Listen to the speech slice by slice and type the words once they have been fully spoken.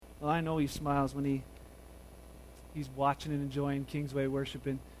Well, I know he smiles when he's watching and enjoying Kingsway worship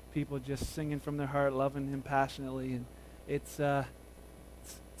and people just singing from their heart, loving him passionately. And it's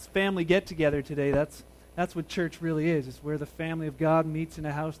family get together today. That's what church really is. It's where the family of God meets in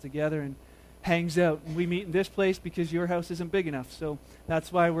a house together and hangs out. And we meet in this place because your house isn't big enough. So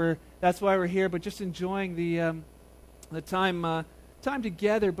that's why we're here. But just enjoying the time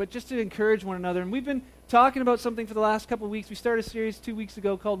together, but just to encourage one another. And we've been talking about something for the last couple of weeks. We started a series 2 weeks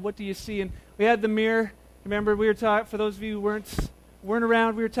ago called "What Do You See?" And we had the mirror. Remember, we were talking, for those of you who weren't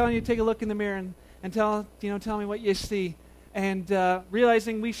around, we were telling you to take a look in the mirror and tell me what you see. And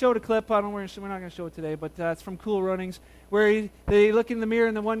realizing we showed a clip, we're not going to show it today, but it's from Cool Runnings, where they look in the mirror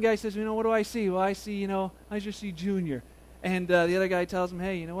and the one guy says, what do I see? Well, I just see Junior. And the other guy tells him,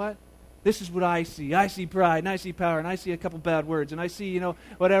 hey, you know what? This is what I see. I see pride, and I see power, and I see a couple bad words, and I see,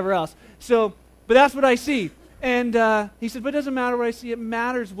 whatever else. So, but that's what I see. And he said, but it doesn't matter what I see. It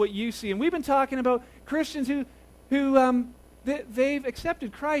matters what you see. And we've been talking about Christians who they've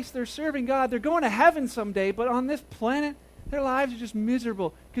accepted Christ. They're serving God. They're going to heaven someday, but on this planet, their lives are just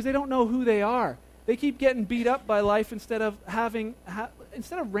miserable because they don't know who they are. They keep getting beat up by life instead of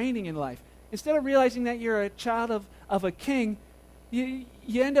reigning in life. Instead of realizing that you're a child of a king, you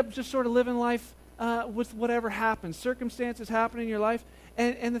end up just sort of living life with whatever happens. Circumstances happen in your life.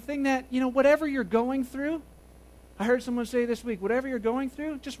 And the thing that, whatever you're going through, I heard someone say this week, whatever you're going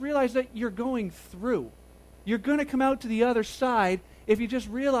through, just realize that you're going through. You're going to come out to the other side if you just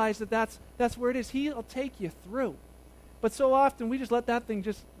realize that that's where it is. He'll take you through. But so often we just let that thing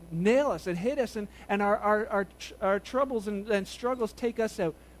just nail us and hit us, and our troubles and struggles take us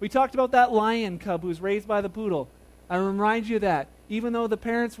out. We talked about that lion cub who was raised by the poodle. I remind you of that. Even though the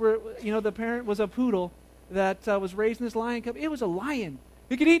parent was a poodle that was raised in this lion cub, it was a lion.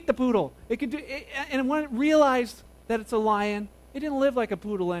 It could eat the poodle. And when it realized that it's a lion, it didn't live like a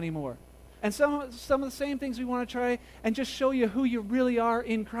poodle anymore. And some of the same things we want to try and just show you who you really are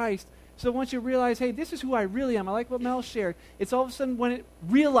in Christ. So once you realize, hey, this is who I really am, I like what Mel shared. It's all of a sudden when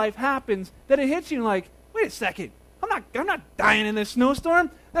real life happens that it hits you like, wait a second, I'm not dying in this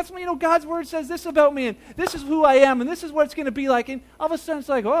snowstorm. That's when God's word says this about me, and this is who I am, and this is what it's going to be like. And all of a sudden it's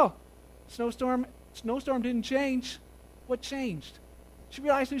like, oh, snowstorm didn't change. What changed? She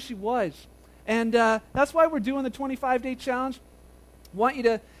realized who she was, and that's why we're doing the 25-day challenge. Want you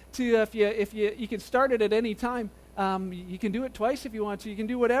to if you can start it at any time. You can do it twice if you want to. You can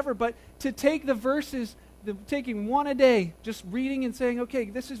do whatever. But to take the verses, taking one a day, just reading and saying, okay,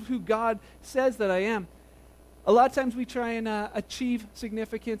 this is who God says that I am. A lot of times we try and achieve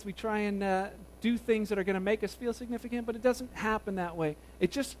significance. We try and do things that are going to make us feel significant, but it doesn't happen that way.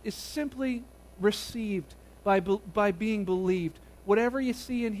 It just is simply received by being believed. Whatever you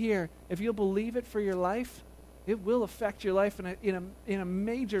see and hear, if you'll believe it for your life, it will affect your life in a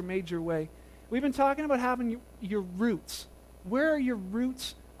major, major way. We've been talking about having your roots. Where are your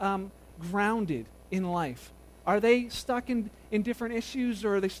roots grounded in life? Are they stuck in different issues,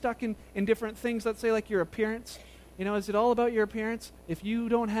 or are they stuck in different things? Let's say like your appearance. Is it all about your appearance? If you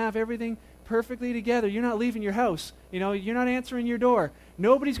don't have everything perfectly together, you're not leaving your house. You're not answering your door.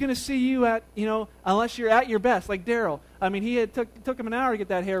 Nobody's going to see you unless you're at your best, like Daryl. I mean, it took him an hour to get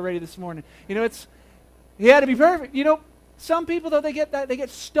that hair ready this morning. He had to be perfect. Some people, though, they get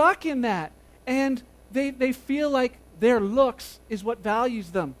stuck in that. And they feel like their looks is what values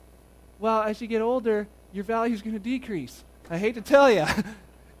them. Well, as you get older, your value is going to decrease. I hate to tell you.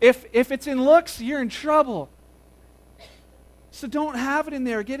 If it's in looks, you're in trouble. So don't have it in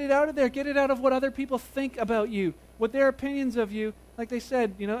there. Get it out of there. Get it out of what other people think about you, what their opinions of you. Like they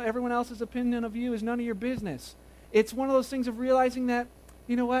said, everyone else's opinion of you is none of your business. It's one of those things of realizing that,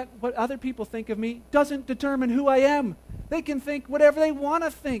 what other people think of me doesn't determine who I am. They can think whatever they want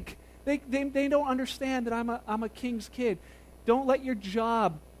to think. They don't understand that I'm a king's kid. Don't let your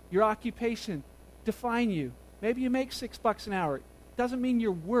job, your occupation, define you. Maybe you make $6 an hour. Doesn't mean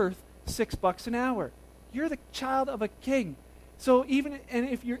you're worth $6 an hour. You're the child of a king. So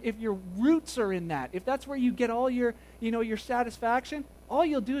if your roots are in that, if that's where you get all your satisfaction, all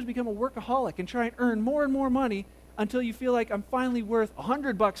you'll do is become a workaholic and try and earn more and more money until you feel like I'm finally worth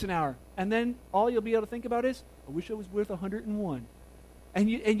 $100 an hour. And then all you'll be able to think about is, I wish I was worth 101. And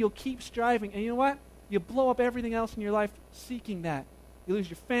you'll keep striving. And you know what? You'll blow up everything else in your life seeking that. You lose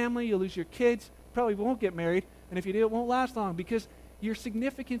your family. You'll lose your kids. Probably won't get married. And if you do, it won't last long because your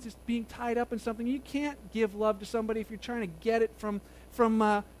significance is being tied up in something. You can't give love to somebody if you're trying to get it from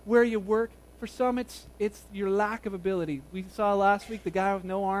where you work. For some, it's your lack of ability. We saw last week the guy with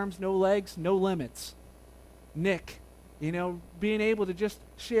no arms, no legs, no limits. Nick, being able to just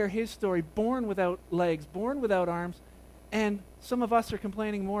share his story, born without legs, born without arms, And some of us are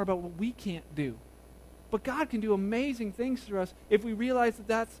complaining more about what we can't do. But God can do amazing things through us if we realize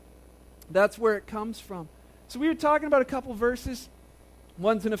that that's where it comes from. So we were talking about a couple verses.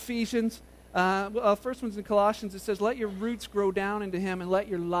 One's in Ephesians. First one's in Colossians. It says, let your roots grow down into him and let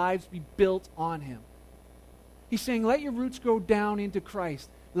your lives be built on him. He's saying, let your roots grow down into Christ.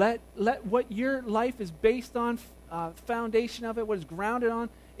 Let what your life is based on, foundation of it, what is grounded on,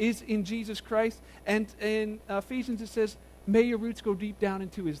 is in Jesus Christ. And in Ephesians it says, may your roots go deep down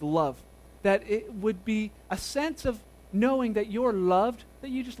into his love. That it would be a sense of knowing that you're loved, that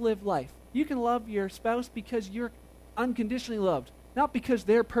you just live life. You can love your spouse because you're unconditionally loved. Not because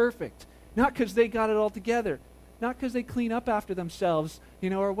they're perfect. Not because they got it all together. Not because they clean up after themselves,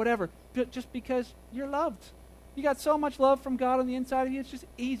 or whatever. But just because you're loved. You got so much love from God on the inside of you, it's just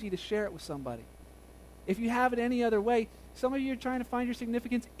easy to share it with somebody. If you have it any other way, some of you are trying to find your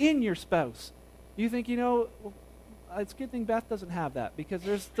significance in your spouse. You think, it's a good thing Beth doesn't have that, because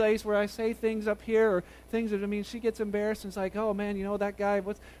there's days where I say things up here or things that, she gets embarrassed and it's like, oh man, that guy,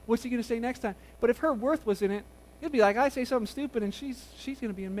 what's he going to say next time? But if her worth was in it, it'd be like I say something stupid and she's going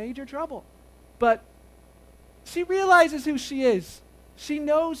to be in major trouble. But she realizes who she is. She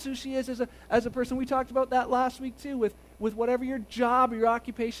knows who she is as a person. We talked about that last week too with whatever your job or your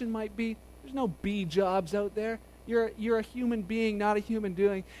occupation might be. There's no B jobs out there. You're a human being, not a human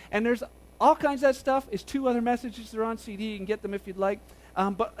doing. And there's all kinds of that stuff. Is 2 other messages. They're on CD. You can get them if you'd like.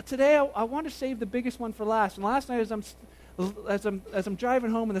 But today I want to save the biggest one for last. And last night as I'm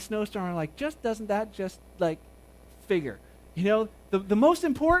driving home in the snowstorm, I'm like, doesn't that figure? The most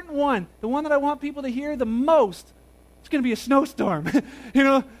important one, the one that I want people to hear the most, it's going to be a snowstorm.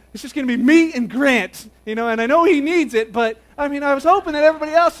 It's just going to be me and Grant. And I know he needs it, but I was hoping that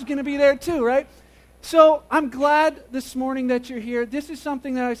everybody else is going to be there too, right? So I'm glad this morning that you're here. This is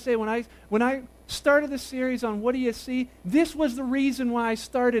something that I say when I started this series on What Do You See? This was the reason why I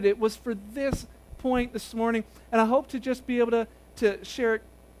started it, was for this point this morning. And I hope to just be able to share it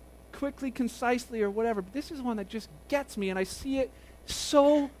quickly, concisely, or whatever. But this is one that just gets me, and I see it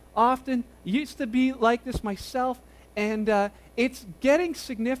so often. Used to be like this myself, and it's getting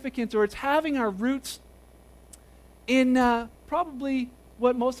significance, or it's having our roots in probably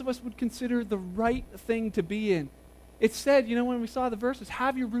what most of us would consider the right thing to be in. It said, when we saw the verses,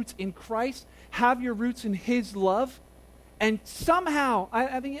 have your roots in Christ, have your roots in his love. And somehow,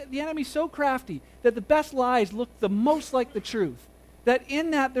 I think the enemy's so crafty that the best lies look the most like the truth. That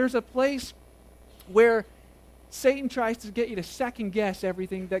in that there's a place where Satan tries to get you to second guess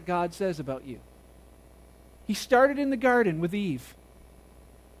everything that God says about you. He started in the garden with Eve.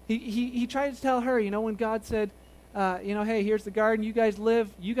 He tried to tell her, when God said, hey, here's the garden, you guys live,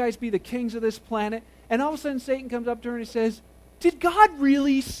 you guys be the kings of this planet. And all of a sudden Satan comes up to her and he says, did God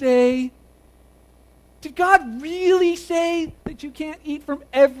really say that you can't eat from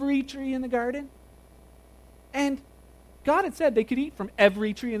every tree in the garden? And God had said they could eat from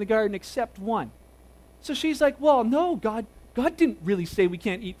every tree in the garden except one. So she's like, well, no, God didn't really say we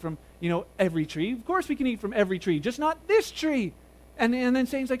can't eat from, every tree. Of course we can eat from every tree, just not this tree. And then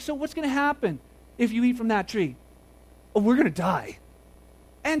Satan's like, so what's going to happen if you eat from that tree? Oh, we're going to die.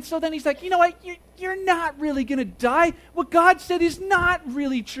 And so then he's like, you know what? You're not really going to die. What God said is not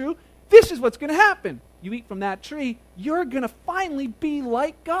really true. This is what's going to happen. You eat from that tree, you're going to finally be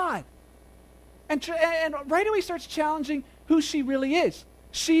like God. And right away starts challenging who she really is.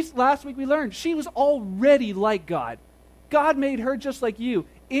 Last week we learned, she was already like God. God made her just like you,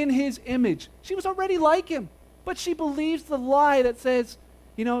 in his image. She was already like him. But she believes the lie that says,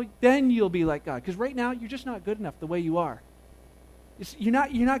 then you'll be like God. Because right now, you're just not good enough the way you are. You're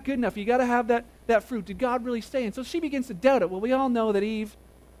not good enough. You got to have that fruit. Did God really say? And so she begins to doubt it. Well, we all know that Eve,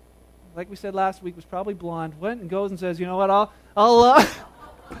 like we said last week, was probably blonde. Went and goes and says, you know what?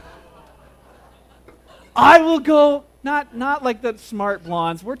 I will go. Not like the smart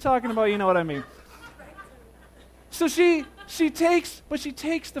blondes. We're talking about, you know what I mean. So she takes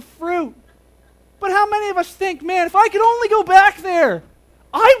the fruit. But how many of us think, man, if I could only go back there,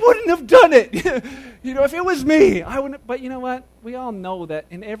 I wouldn't have done it. If it was me, I wouldn't. But you know what? We all know that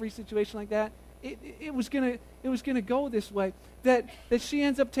in every situation like that, it was gonna go this way. That she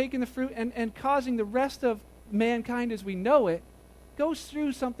ends up taking the fruit and causing the rest of mankind as we know it goes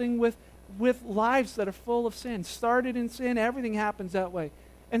through something with lives that are full of sin. Started in sin, everything happens that way.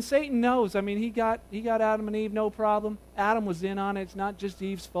 And Satan knows. He got Adam and Eve, no problem. Adam was in on it. It's not just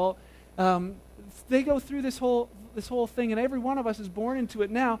Eve's fault. They go through this whole thing, and every one of us is born into it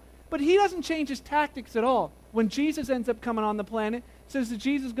now. But he doesn't change his tactics at all. When Jesus ends up coming on the planet, it says that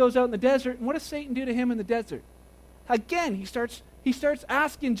Jesus goes out in the desert, and what does Satan do to him in the desert? Again, he starts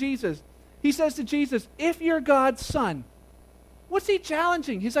asking Jesus. He says to Jesus, if you're God's son, What's he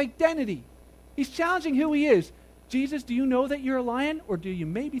challenging? His identity. He's challenging who he is. Jesus, do you know that you're a lion, or do you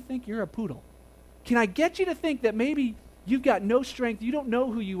maybe think you're a poodle? Can I get you to think that maybe you've got no strength, you don't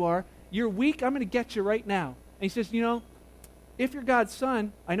know who you are, you're weak, I'm going to get you right now. And he says, if you're God's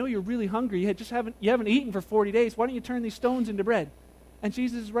son, I know you're really hungry, you haven't eaten for 40 days, why don't you turn these stones into bread? And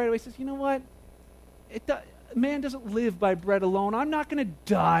Jesus right away says, you know what? Man doesn't live by bread alone. I'm not going to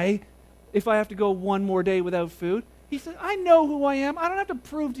die if I have to go one more day without food. He said, I know who I am. I don't have to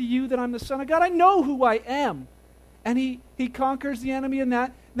prove to you that I'm the Son of God. I know who I am. And he conquers the enemy in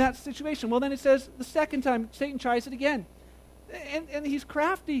that situation. Well, then it says the second time, Satan tries it again. And he's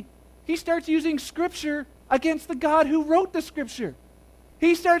crafty. He starts using Scripture against the God who wrote the Scripture.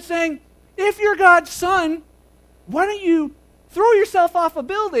 He starts saying, if you're God's son, why don't you throw yourself off a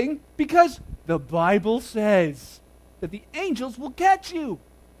building, because the Bible says that the angels will catch you.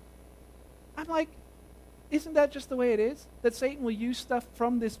 I'm like, isn't that just the way it is? That Satan will use stuff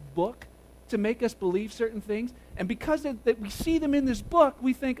from this book to make us believe certain things, and because that we see them in this book,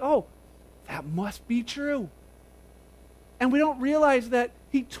 we think, oh, that must be true. And we don't realize that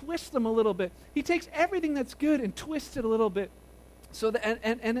he twists them a little bit. He takes everything that's good and twists it a little bit, so that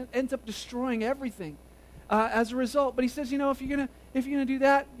and it ends up destroying everything as a result. But he says, if you're gonna do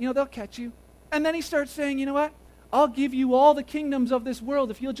that, they'll catch you. And then he starts saying, you know what? I'll give you all the kingdoms of this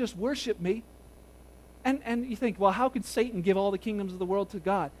world if you'll just worship me. And you think, well, how could Satan give all the kingdoms of the world to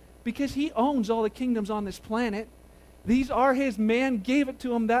God? Because he owns all the kingdoms on this planet. These are his. Man gave it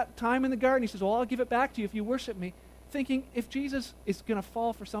to him that time in the garden. He says, well, I'll give it back to you if you worship me. Thinking if Jesus is going to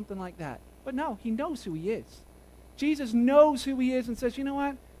fall for something like that. But no, he knows who he is. Jesus knows who he is and says, you know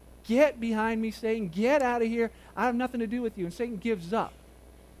what? Get behind me, Satan. Get out of here. I have nothing to do with you. And Satan gives up.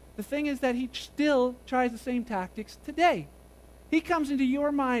 The thing is that he still tries the same tactics today. He comes into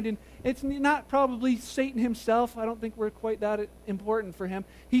your mind, and it's not probably Satan himself. I don't think we're quite that important for him.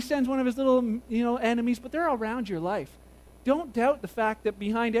 He sends one of his little, enemies, but they're around your life. Don't doubt the fact that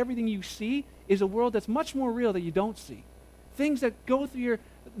behind everything you see is a world that's much more real that you don't see. Things that go through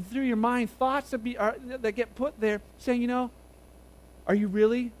your mind, thoughts that get put there, saying, are you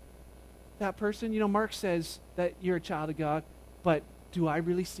really that person? Mark says that you're a child of God, but do I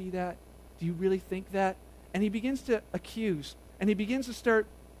really see that? Do you really think that? And he begins to accuse, and he begins to start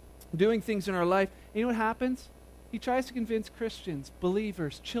doing things in our life. And you know what happens? He tries to convince Christians,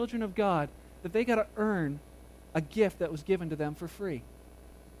 believers, children of God, that they got to earn a gift that was given to them for free.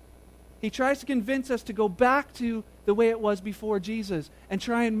 He tries to convince us to go back to the way it was before Jesus and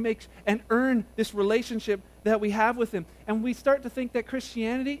try and earn this relationship that we have with him. And we start to think that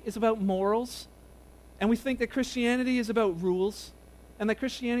Christianity is about morals, and we think that Christianity is about rules, and that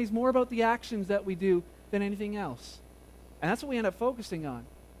Christianity is more about the actions that we do than anything else. And that's what we end up focusing on.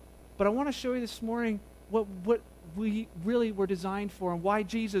 But I want to show you this morning what we really were designed for and why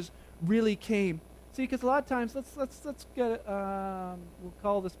Jesus really came. See, because a lot of times, let's get, we'll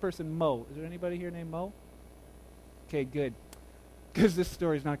call this person Mo. Is there anybody here named Mo? Okay, good. Because this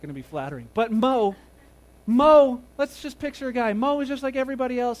story is not going to be flattering. But Mo, let's just picture a guy. Mo is just like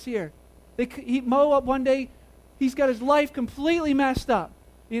everybody else here. Mo, one day, he's got his life completely messed up.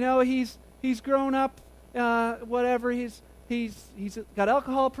 He's grown up, whatever. He's got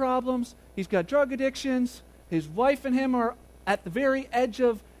alcohol problems. He's got drug addictions. His wife and him are at the very edge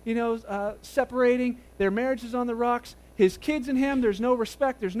of separating. Their marriage is on the rocks. His kids and him, there's no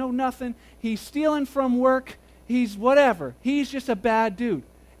respect, there's no nothing. He's stealing from work. He's whatever. He's just a bad dude.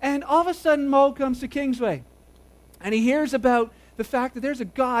 And all of a sudden, Mo comes to Kingsway. And he hears about the fact that there's a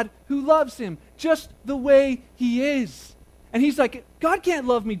God who loves him just the way he is. And he's like, God can't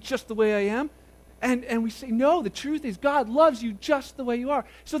love me just the way I am. And we say, no, the truth is God loves you just the way you are.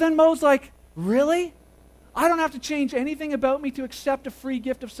 So then Mo's like, really? I don't have to change anything about me to accept a free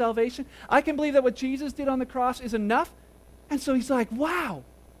gift of salvation. I can believe that what Jesus did on the cross is enough. And so he's like, wow,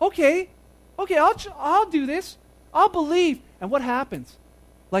 okay, I'll do this. I'll believe. And what happens?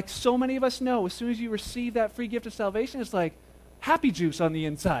 Like so many of us know, as soon as you receive that free gift of salvation, it's like happy juice on the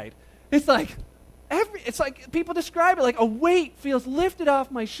inside. It's like people describe it like a weight feels lifted off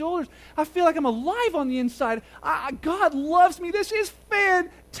my shoulders. I feel like I'm alive on the inside. God loves me. This is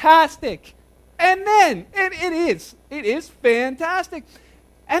fantastic. And then, it is fantastic.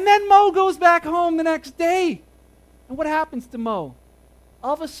 And then Mo goes back home the next day. And what happens to Mo?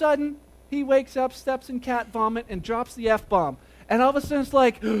 All of a sudden, he wakes up, steps in cat vomit, and drops the F-bomb. And all of a sudden, it's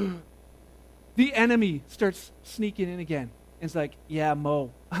like, the enemy starts sneaking in again. And it's like, yeah,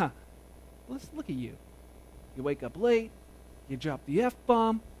 Mo, let's look at you. You wake up late, you drop the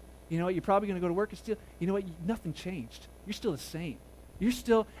F-bomb, you're probably going to go to work and steal. You know what, nothing changed. You're still the same.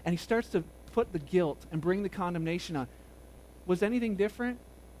 And he starts to put the guilt and bring the condemnation on. was anything different?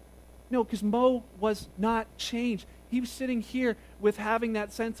 No, because Mo was not changed. He was sitting here with having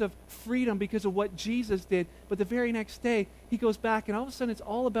that sense of freedom because of what Jesus did. But the very next day, he goes back, and all of a sudden it's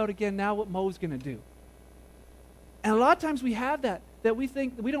all about, again, now what Mo's going to do. And a lot of times we have that we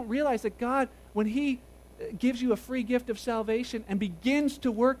think, we don't realize that God, when he gives you a free gift of salvation and begins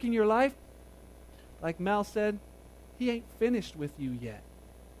to work in your life, like Mel said, he ain't finished with you yet.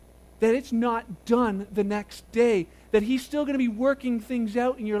 That it's not done the next day. That he's still going to be working things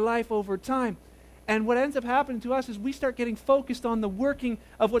out in your life over time. And what ends up happening to us is we start getting focused on the working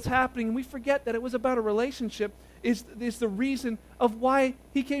of what's happening, and we forget that it was about a relationship is the reason of why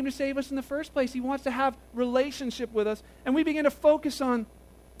he came to save us in the first place. He wants to have relationship with us, and we begin to focus on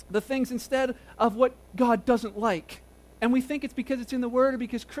the things instead of what God doesn't like. And we think it's because it's in the Word or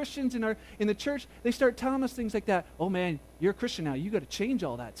because Christians in the church, they start telling us things like that. Oh man, you're a Christian now. You got to change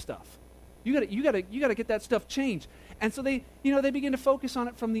all that stuff. You got to get that stuff changed. And so they begin to focus on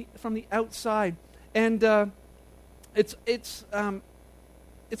it from the outside. And it's one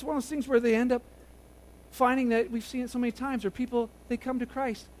of those things where they end up finding that we've seen it so many times where people, they come to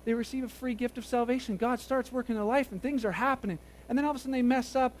Christ, they receive a free gift of salvation. God starts working in their life and things are happening. And then all of a sudden they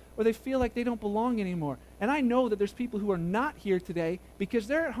mess up or they feel like they don't belong anymore. And I know that there's people who are not here today because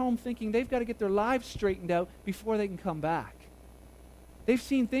they're at home thinking they've got to get their lives straightened out before they can come back. They've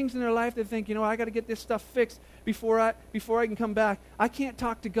seen things in their life they think, I got to get this stuff fixed before I can come back. I can't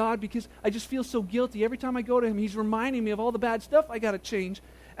talk to God because I just feel so guilty. Every time I go to him, he's reminding me of all the bad stuff I got to change.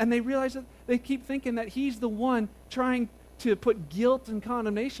 And they realize that they keep thinking that he's the one trying to put guilt and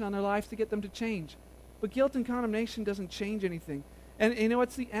condemnation on their lives to get them to change. But guilt and condemnation doesn't change anything. And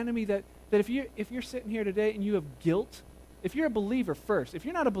it's the enemy that if you're sitting here today and you have guilt, if you're a believer first, if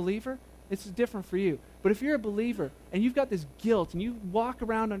you're not a believer, it's different for you. But if you're a believer and you've got this guilt and you walk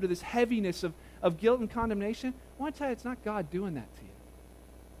around under this heaviness of guilt and condemnation, I want to tell you, it's not God doing that to you.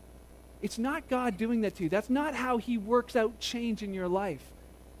 It's not God doing that to you. That's not how he works out change in your life.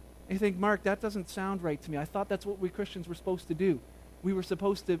 And you think, Mark, that doesn't sound right to me. I thought that's what we Christians were supposed to do. We were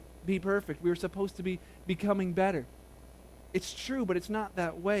supposed to be perfect. We were supposed to be becoming better. It's true, but it's not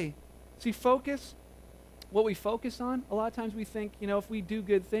that way. See, what we focus on, a lot of times we think, if we do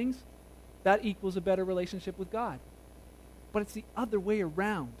good things, that equals a better relationship with God. But it's the other way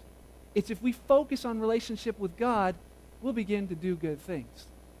around. It's if we focus on relationship with God, we'll begin to do good things.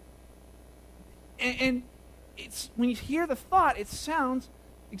 And it's when you hear the thought, it sounds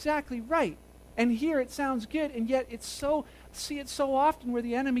exactly right. And here it sounds good, and yet it's so often where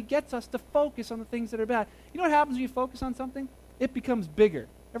the enemy gets us to focus on the things that are bad. You know what happens when you focus on something? It becomes bigger.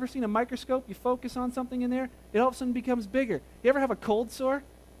 Ever seen a microscope? You focus on something in there, it all of a sudden becomes bigger. You ever have a cold sore?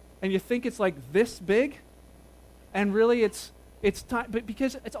 And you think it's like this big? And really it's time, but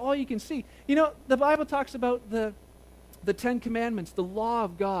because it's all you can see. The Bible talks about the 10 Commandments, the law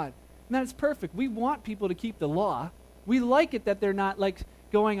of God. And that's perfect. We want people to keep the law. We like it that they're not like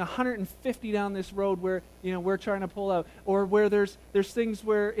going 150 down this road where we're trying to pull out, or where there's things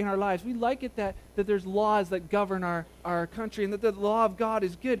where in our lives we like it that there's laws that govern our country, and that the law of God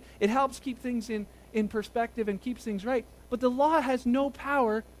is good. It helps keep things in perspective and keeps things right. But the law has no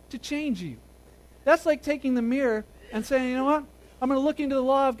power to change you. That's like taking the mirror and saying, you know what? I'm going to look into the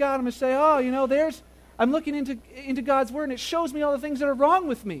law of God. I'm going to say, I'm looking into God's word, and it shows me all the things that are wrong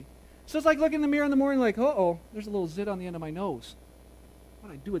with me. So it's like looking in the mirror in the morning, like, there's a little zit on the end of my nose. What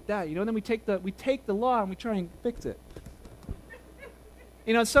do I do with that? And then we take the law and we try and fix it.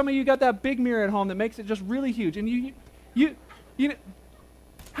 Some of you got that big mirror at home that makes it just really huge, and you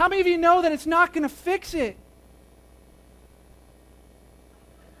how many of you know that it's not going to fix it?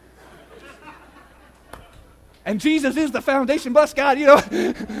 And Jesus is the foundation, bless God,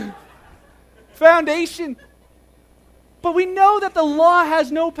 Foundation. But we know that the law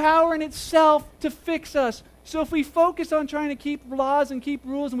has no power in itself to fix us. So if we focus on trying to keep laws and keep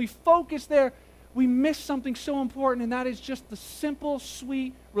rules, and we focus there, we miss something so important, and that is just the simple,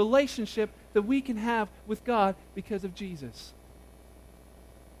 sweet relationship that we can have with God because of Jesus.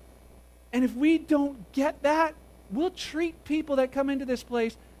 And if we don't get that, we'll treat people that come into this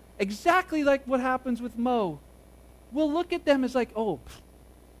place exactly like what happens with Mo. We'll look at them as like,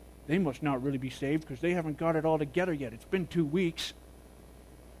 they must not really be saved because they haven't got it all together yet. It's been 2 weeks.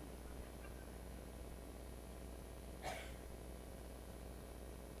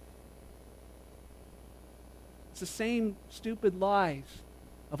 It's the same stupid lies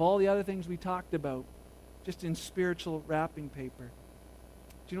of all the other things we talked about, just in spiritual wrapping paper.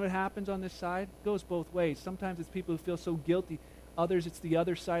 Do you know what happens on this side? It goes both ways. Sometimes it's people who feel so guilty. Others, it's the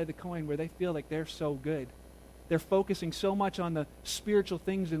other side of the coin where they feel like they're so good. They're focusing so much on the spiritual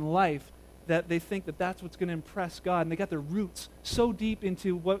things in life that they think that that's what's going to impress God, and they got their roots so deep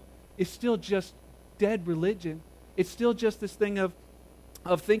into what is still just dead religion. It's still just this thing of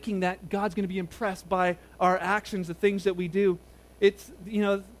thinking that God's going to be impressed by our actions, the things that we do. It's,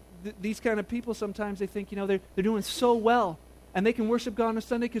 these kind of people sometimes they think, they're doing so well, and they can worship God on a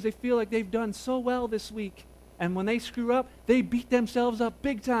Sunday because they feel like they've done so well this week. And when they screw up, they beat themselves up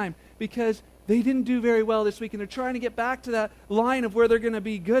big time because they didn't do very well this week, and they're trying to get back to that line of where they're going to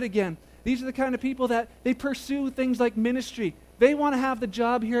be good again. These are the kind of people that they pursue things like ministry. They want to have the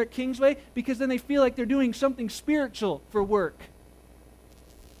job here at Kingsway because then they feel like they're doing something spiritual for work.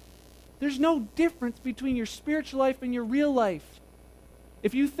 There's no difference between your spiritual life and your real life.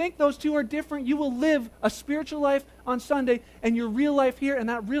 If you think those two are different, you will live a spiritual life on Sunday and your real life here, and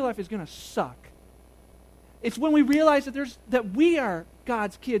that real life is going to suck. It's when we realize that we are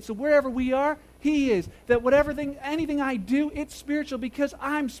God's kids. So wherever we are, He is. That anything I do, it's spiritual because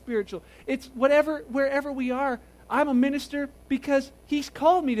I'm spiritual. It's wherever we are, I'm a minister because He's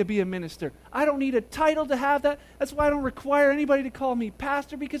called me to be a minister. I don't need a title to have that. That's why I don't require anybody to call me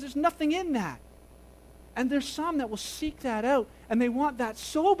pastor, because there's nothing in that. And there's some that will seek that out, and they want that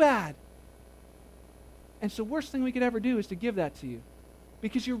so bad. And so the worst thing we could ever do is to give that to you,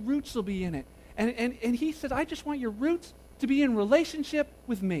 because your roots will be in it. And He said, I just want your roots to be in relationship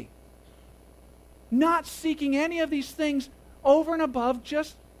with me. Not seeking any of these things over and above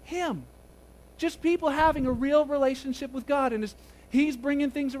just Him. Just people having a real relationship with God. And as He's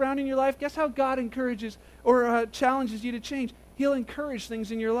bringing things around in your life, guess how God encourages or challenges you to change? He'll encourage things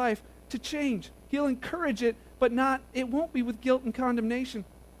in your life to change. He'll encourage it, but it won't be with guilt and condemnation.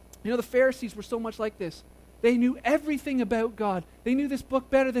 The Pharisees were so much like this. They knew everything about God. They knew this book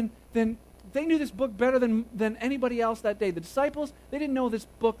better than anybody else that day. The disciples, they didn't know this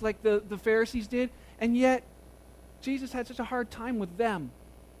book like the Pharisees did, and yet Jesus had such a hard time with them.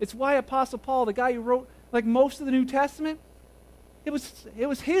 It's why Apostle Paul, the guy who wrote like most of the New Testament, it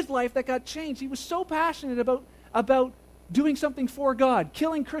was his life that got changed. He was so passionate about doing something for God,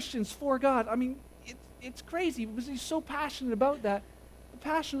 killing Christians for God. I mean, it's crazy because he's so passionate about that,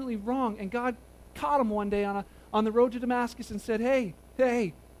 passionately wrong. And God caught him one day on the road to Damascus and said, hey,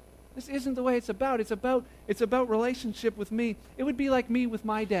 this isn't the way it's about. It's about relationship with me. It would be like me with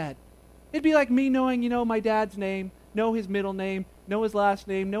my dad. It'd be like me knowing, my dad's name, know his middle name, know his last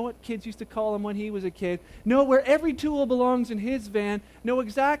name, know what kids used to call him when he was a kid, know where every tool belongs in his van, know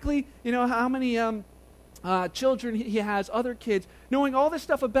exactly, how many children he has, other kids, knowing all this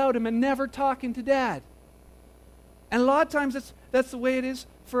stuff about him and never talking to dad. And a lot of times that's the way it is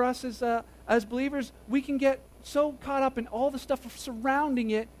for us as believers. We can get so caught up in all the stuff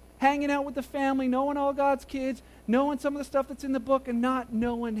surrounding it, hanging out with the family, knowing all God's kids, knowing some of the stuff that's in the book, and not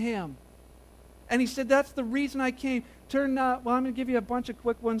knowing Him. And he said, that's the reason I came. I'm going to give you a bunch of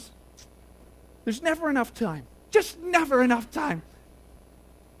quick ones. There's never enough time. Just never enough time.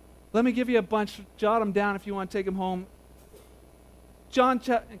 Let me give you a bunch. Jot them down if you want to take them home.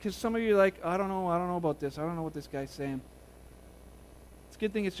 Because some of you are like, I don't know about this. I don't know what this guy's saying. It's a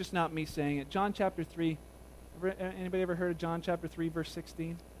good thing it's just not me saying it. John chapter 3. Anybody ever heard of John chapter 3, verse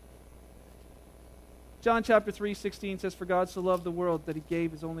 16? John chapter 3, 16 says, For God so loved the world that He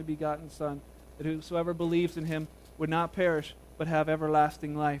gave His only begotten Son, that whosoever believes in Him would not perish, but have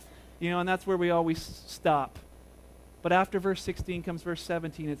everlasting life. And that's where we always stop. But after verse 16 comes verse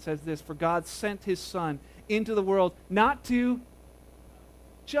 17. It says this, For God sent His Son into the world not to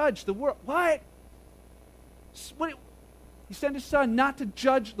judge the world. What? He sent His Son not to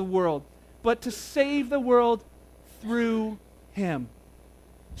judge the world, but to save the world through Him.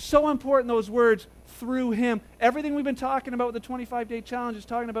 So important, those words, through Him. Everything we've been talking about with the 25-day challenge is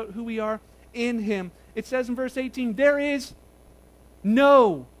talking about who we are in Him. It says in verse 18, there is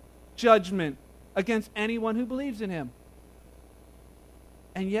no judgment against anyone who believes in Him.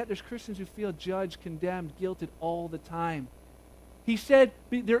 And yet there's Christians who feel judged, condemned, guilted all the time. He said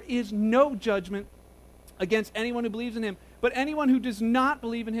there is no judgment against anyone who believes in Him, but anyone who does not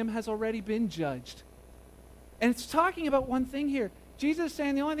believe in Him has already been judged. And it's talking about one thing here. Jesus is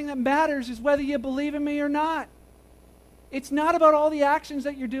saying the only thing that matters is whether you believe in me or not. It's not about all the actions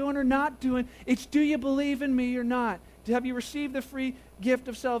that you're doing or not doing. It's, do you believe in me or not? Have you received the free gift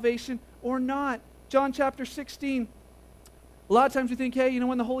of salvation or not? John chapter 16. A lot of times we think, hey,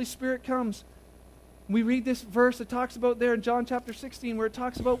 when the Holy Spirit comes, we read this verse that talks about there in John chapter 16 where it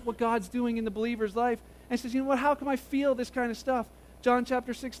talks about what God's doing in the believer's life. And it says, what, how come I feel this kind of stuff? John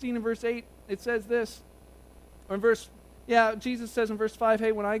chapter 16 and verse 8, it says this. Or in Jesus says in verse 5,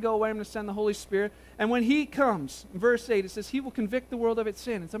 hey, when I go away, I'm going to send the Holy Spirit. And when He comes, in verse 8, it says, He will convict the world of its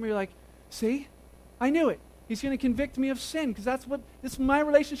sin. And some of you are like, see? I knew it. He's going to convict me of sin, because this my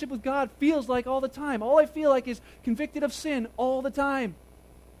relationship with God feels like all the time. All I feel like is convicted of sin all the time.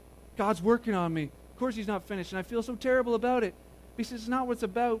 God's working on me. Of course he's not finished, and I feel so terrible about it. But he says it's not what it's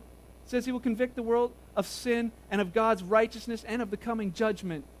about. It says he will convict the world of sin and of God's righteousness and of the coming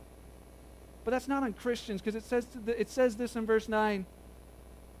judgment. But that's not on Christians, because it says this in verse 9.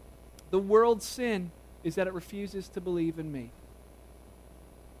 The world's sin is that it refuses to believe in me.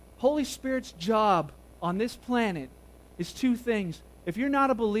 Holy Spirit's job on this planet is two things. If you're not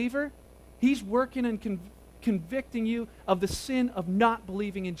a believer, he's working and convicting you of the sin of not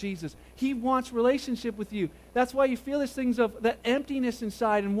believing in Jesus. He wants relationship with you. That's why you feel these things of that emptiness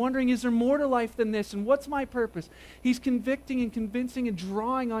inside and wondering, is there more to life than this? And what's my purpose? He's convicting and convincing and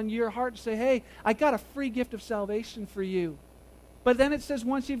drawing on your heart to say, hey, I got a free gift of salvation for you. But then it says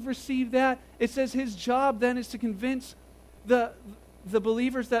once you've received that, it says his job then is to convince the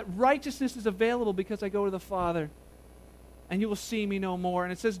believers that righteousness is available because I go to the Father, and you will see me no more.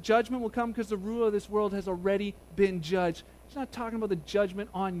 And it says judgment will come because the ruler of this world has already been judged. It's not talking about the judgment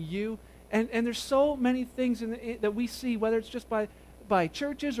on you. And there's so many things that we see, whether it's just by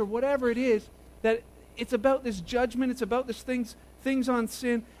churches or whatever it is, that it's about this judgment, it's about this things on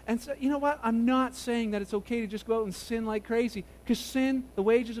sin. And so, you know what? I'm not saying that it's okay to just go out and sin like crazy, because sin, the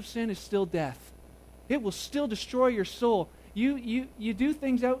wages of sin, is still death. It will still destroy your soul. You do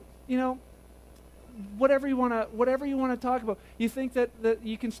things out, whatever you want to talk about. You think that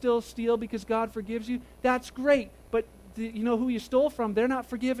you can still steal because God forgives you. That's great, but you know who you stole from? They're not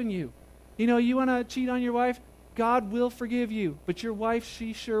forgiving you. You want to cheat on your wife? God will forgive you, but your wife,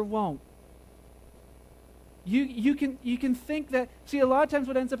 she sure won't. You can think that. See, a lot of times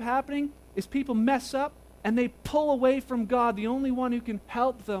what ends up happening is people mess up and they pull away from God, the only one who can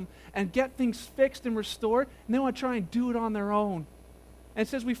help them and get things fixed and restored, and they want to try and do it on their own. And it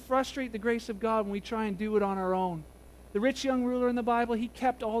says we frustrate the grace of God when we try and do it on our own. The rich young ruler in the Bible, he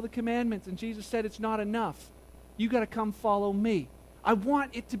kept all the commandments, and Jesus said it's not enough. You got to come follow me. I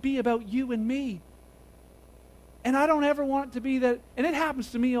want it to be about you and me. And I don't ever want it to be that, and it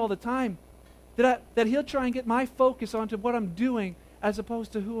happens to me all the time, that he'll try and get my focus onto what I'm doing as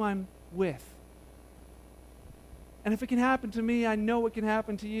opposed to who I'm with. And if it can happen to me, I know it can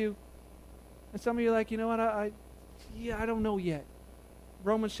happen to you. And some of you are like, you know what, I don't know yet.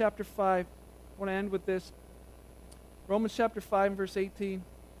 Romans chapter 5, I want to end with this. Romans chapter 5 and verse 18. It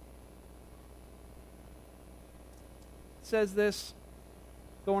says this,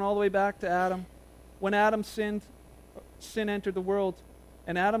 going all the way back to Adam. When Adam sinned, sin entered the world,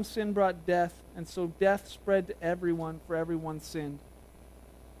 and Adam's sin brought death, and so death spread to everyone, for everyone sinned.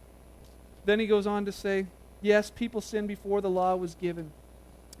 Then he goes on to say, yes, people sinned before the law was given,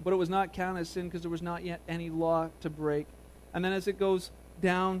 but it was not counted as sin because there was not yet any law to break. And then as it goes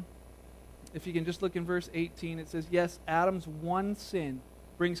down, if you can just look in verse 18, it says, yes, Adam's one sin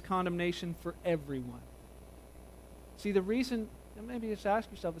brings condemnation for everyone. See, the reason, and maybe just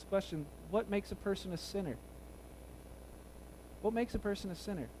ask yourself this question, what makes a person a sinner? What makes a person a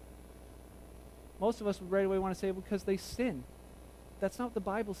sinner? Most of us would right away want to say, because they sin. That's not what the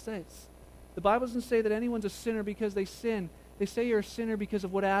Bible says. The Bible doesn't say that anyone's a sinner because they sin. They say you're a sinner because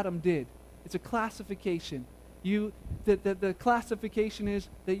of what Adam did. It's a classification. The classification is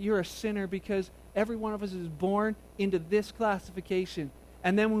that you're a sinner because every one of us is born into this classification.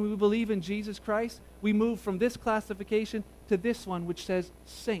 And then when we believe in Jesus Christ, we move from this classification to this one, which says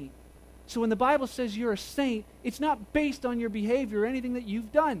saint. So when the Bible says you're a saint, it's not based on your behavior or anything that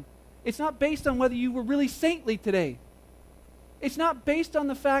you've done. It's not based on whether you were really saintly today. It's not based on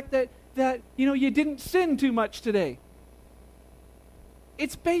the fact that you didn't sin too much today.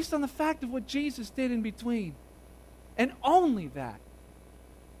 It's based on the fact of what Jesus did in between. And only that.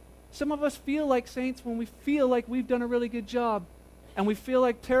 Some of us feel like saints when we feel like we've done a really good job. And we feel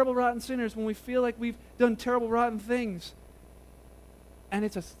like terrible, rotten sinners when we feel like we've done terrible, rotten things. And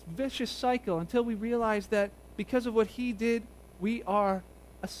it's a vicious cycle until we realize that because of what he did, we are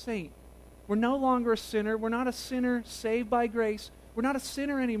a saint. We're no longer a sinner. We're not a sinner saved by grace. We're not a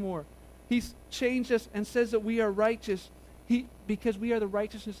sinner anymore. He's changed us and says that we are righteous because we are the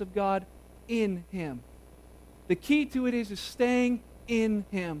righteousness of God in him. The key to it is staying in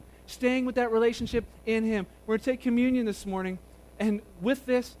him, staying with that relationship in him. We're going to take communion this morning, and with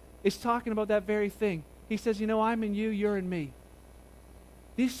this, it's talking about that very thing. He says, I'm in you, you're in me.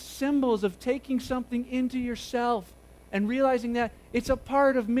 These symbols of taking something into yourself and realizing that it's a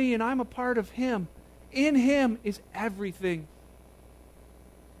part of me and I'm a part of him. In him is everything.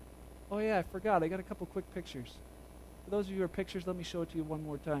 Oh yeah, I forgot. I got a couple quick pictures. For those of you who are pictures, let me show it to you one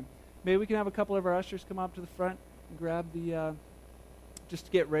more time. Maybe we can have a couple of our ushers come up to the front and grab the, just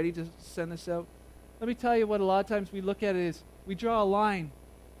to get ready to send this out. let me tell you what a lot of times we look at it is we draw a line.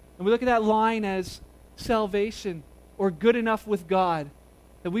 And we look at that line as salvation or good enough with God.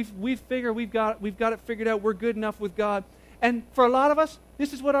 That we figure we've got it figured out, we're good enough with God. And for a lot of us,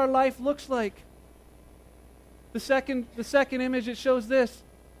 this is what our life looks like. The second image, it shows this.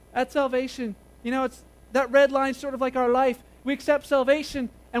 That's salvation. It's that red line, sort of like our life. We accept salvation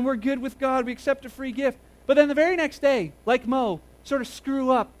and we're good with God. We accept a free gift. But then the very next day, like Mo, sort of screw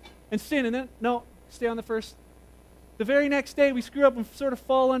up and sin. And then, no, stay on the first. The very next day, we screw up and sort of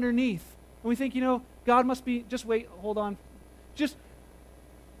fall underneath. And we think, God must be, just wait, hold on.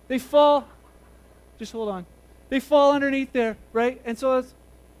 They fall, just hold on. They fall underneath there, right? And so they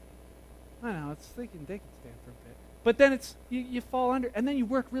can stand for a bit. But then you fall under, and then you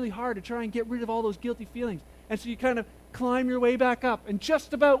work really hard to try and get rid of all those guilty feelings. And so you kind of climb your way back up. And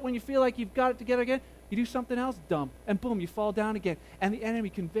just about when you feel like you've got it together again, you do something else dumb. And boom, you fall down again. And the enemy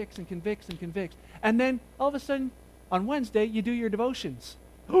convicts and convicts and convicts. And then all of a sudden, on Wednesday, you do your devotions.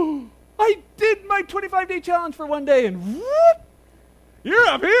 I did my 25-day challenge for one day, and whoop, you're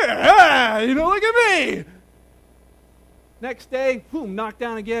up here. Look at me. Next day, boom, knocked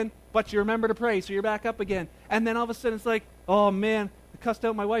down again, but you remember to pray, so you're back up again. And then all of a sudden, it's like, oh man, I cussed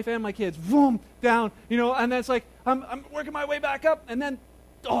out my wife and my kids. Boom, down, and then it's like, I'm working my way back up, and then,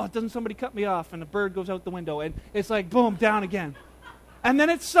 doesn't somebody cut me off, and a bird goes out the window, and it's like, boom, down again. And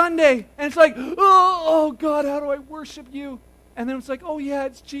then it's Sunday, and it's like, oh God, how do I worship you? And then it's like, oh yeah,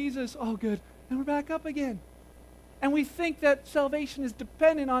 it's Jesus. Oh good. And we're back up again. And we think that salvation is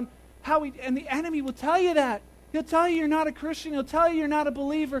dependent on and the enemy will tell you that. He'll tell you you're not a Christian. He'll tell you you're not a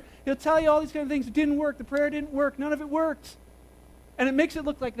believer. He'll tell you all these kind of things. It didn't work. The prayer didn't work. None of it worked. And it makes it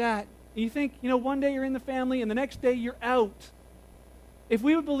look like that. And you think, one day you're in the family and the next day you're out. If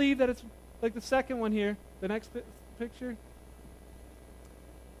we would believe that it's like the second one here, the next picture,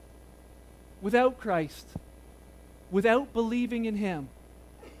 without Christ, without believing in Him,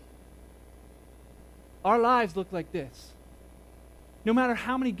 our lives look like this. No matter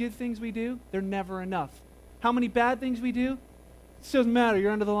how many good things we do, they're never enough. How many bad things we do, it doesn't matter.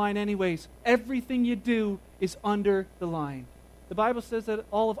 You're under the line anyways. Everything you do is under the line. The Bible says that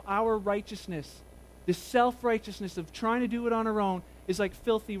all of our righteousness, the self-righteousness of trying to do it on our own, is like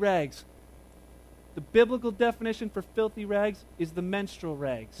filthy rags. The biblical definition for filthy rags is the menstrual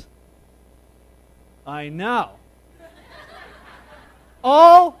rags. I know.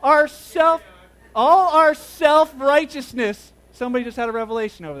 All our self-righteousness. Somebody just had a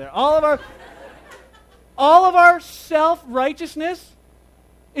revelation over there. All of our self-righteousness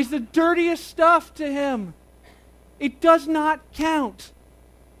is the dirtiest stuff to Him. It does not count.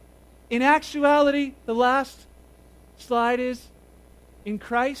 In actuality, the last slide is, in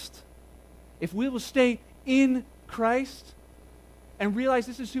Christ, if we will stay in Christ and realize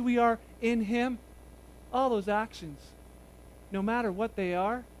this is who we are in Him, all those actions, no matter what they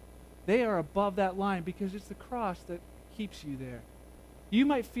are above that line because it's the cross that keeps you there. You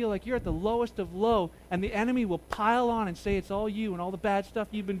might feel like you're at the lowest of low, and the enemy will pile on and say it's all you and all the bad stuff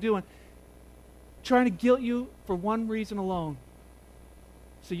you've been doing, trying to guilt you for one reason alone.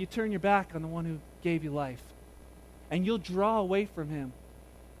 So you turn your back on the one who gave you life, and you'll draw away from Him.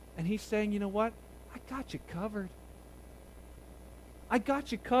 And He's saying, you know what? I got you covered. I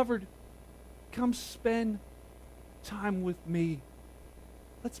got you covered. Come spend time with me.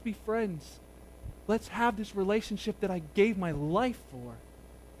 Let's be friends. Let's have this relationship that I gave my life for.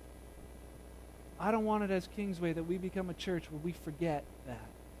 I don't want it as Kingsway that we become a church where we forget that.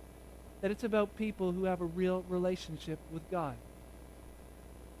 That it's about people who have a real relationship with God.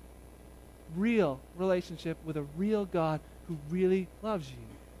 Real relationship with a real God who really loves you.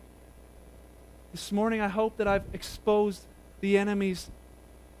 This morning I hope that I've exposed the enemy's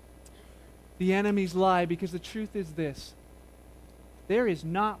lie, because the truth is this. There is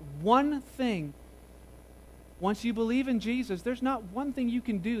not one thing, once you believe in Jesus, there's not one thing you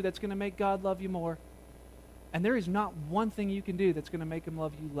can do that's going to make God love you more. And there is not one thing you can do that's going to make Him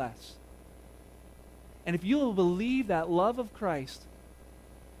love you less. And if you will believe that love of Christ,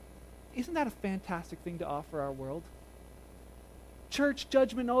 isn't that a fantastic thing to offer our world? Church,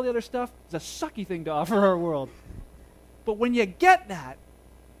 judgment, and all the other stuff is a sucky thing to offer our world. But when you get that,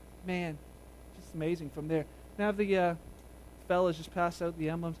 man, it's just amazing from there. Now the fellas just pass out the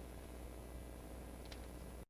emblems.